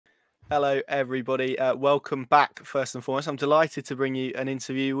Hello, everybody. Welcome back, first and foremost. I'm delighted to bring you an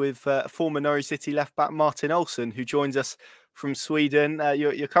interview with former Norwich City left-back Martin Olsson, who joins us from Sweden.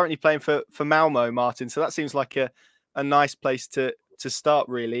 You're currently playing for Malmo, Martin, so that seems like a nice place to start,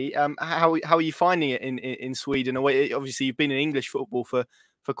 really. How are you finding it in Sweden? Obviously, you've been in English football for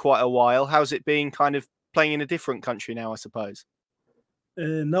quite a while. How's it been kind of playing in a different country now, I suppose?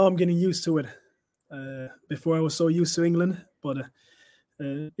 Now I'm getting used to it. Before I was so used to England, but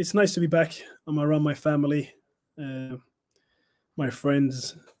it's nice to be back. I'm around my family, my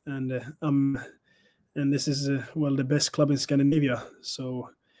friends, and this is the best club in Scandinavia. So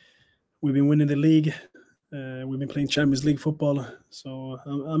we've been winning the league. We've been playing Champions League football. So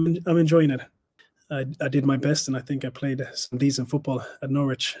I'm enjoying it. I did my best, and I think I played some decent football at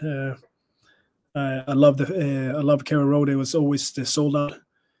Norwich. I love Carrow Road. It was always sold out.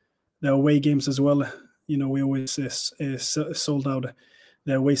 The away games as well. You know, we always sold out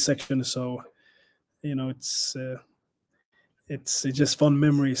the away section. So, you know, it's just fun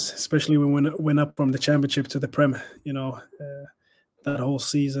memories, especially when we went up from the Championship to the Prem. You know, that whole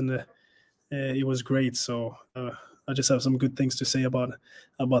season, it was great. So I just have some good things to say about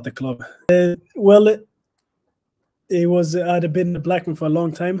the club. It was I'd been at Blackburn for a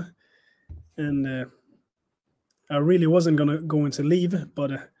long time, and I really wasn't going to leave,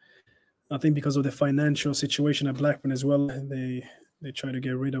 but I think because of the financial situation at Blackburn as well, they tried to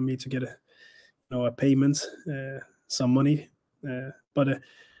get rid of me to get a payment, some money. But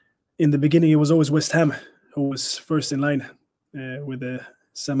in the beginning, it was always West Ham who was first in line with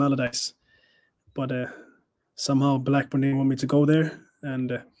Sam Allardyce. But somehow Blackburn didn't want me to go there,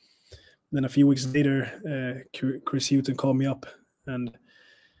 and then a few weeks later, Chris Hughton called me up, and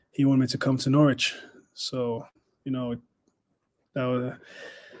he wanted me to come to Norwich. So, you know, that was,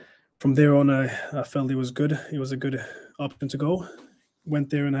 from there on, I felt it was good. It was a good option to go.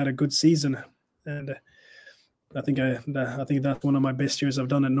 Went there and had a good season, and I think that's one of my best years I've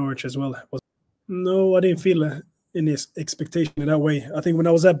done at Norwich as well. No, I didn't feel any expectation in that way. I think when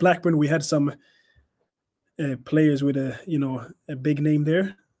I was at Blackburn, we had some players with a big name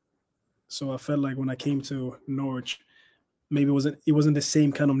there, so I felt like when I came to Norwich, maybe it wasn't the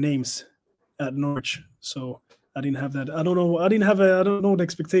same kind of names at Norwich, so I didn't have that. I don't know the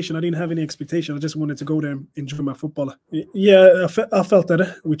expectation. I didn't have any expectation. I just wanted to go there and enjoy my football. Yeah, I felt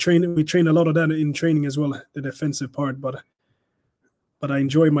that we train a lot of that in training as well, the defensive part. But I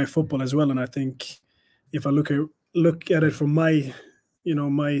enjoy my football as well, and I think if I look at it from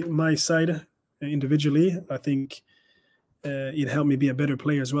my side individually, I think it helped me be a better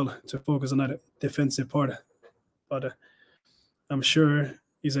player as well, to focus on that defensive part. But I'm sure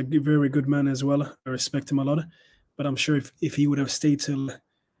he's a very good man as well. I respect him a lot. But I'm sure if he would have stayed till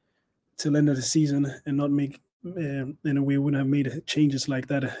end of the season and not make, we wouldn't have made changes like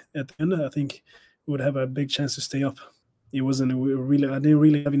that at the end, I think we would have a big chance to stay up. It wasn't really. I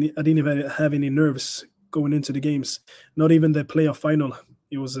didn't even have any nerves going into the games. Not even the playoff final.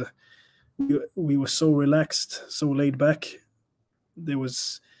 It was we were so relaxed, so laid back. There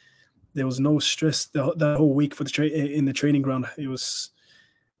was no stress that whole week in the training ground.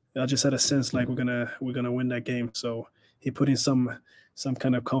 I just had a sense like we're gonna win that game. So he put in some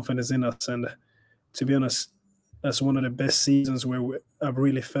kind of confidence in us, and to be honest, that's one of the best seasons where I've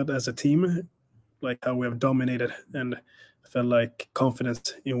really felt as a team, like how we have dominated, and felt like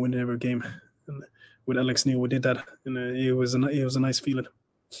confidence in winning every game. And with Alex Neil, we did that, and it was a nice feeling.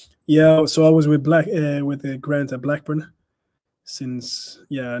 Yeah, so I was with Grant at Blackburn since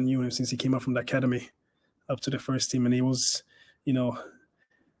I knew him since he came up from the academy up to the first team, and he was,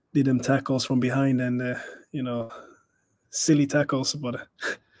 did them tackles from behind and silly tackles, but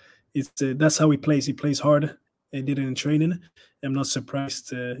that's how he plays. He plays hard. He did it in training. I'm not surprised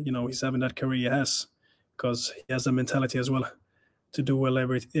he's having that career he has, because he has the mentality as well to do well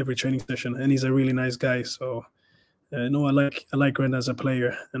every training session, and he's a really nice guy. So no, I like Grant as a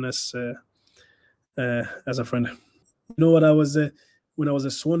player and as a friend. You know what, when I was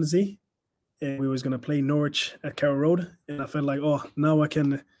at Swansea, and we was gonna play Norwich at Carrow Road, and I felt like, oh, now I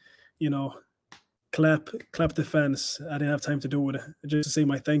can clap the fans. I didn't have time to do it, just to say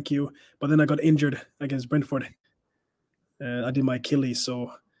my thank you. But then I got injured against Brentford. I did my Achilles,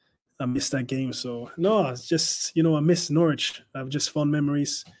 so I missed that game. So no, it's just, I miss Norwich. I have just fond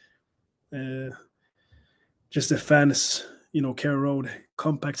memories. Just the fans, Carrow Road,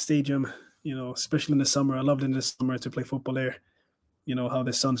 compact stadium, especially in the summer. I loved in the summer to play football there. How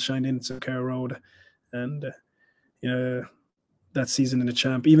the sun shined into Carrow Road, and that season in the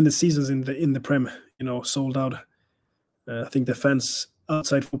Champ, even the seasons in the Prem, sold out. I think the fans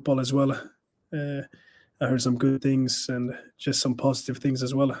outside football as well. I heard some good things and just some positive things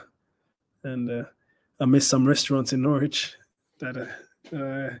as well. and I miss some restaurants in Norwich.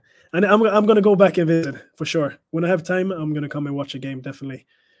 And I'm gonna go back and visit for sure. When I have time, I'm gonna come and watch a game. Definitely.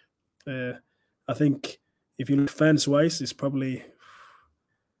 I think if you look fans wise, it's probably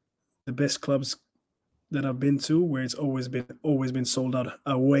the best clubs that I've been to, where it's always been sold out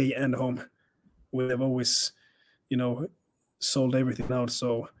away and home. We have always, sold everything out.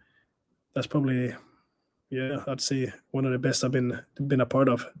 So that's probably, I'd say one of the best I've been a part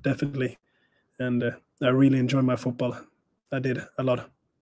of, definitely. And I really enjoy my football. I did a lot.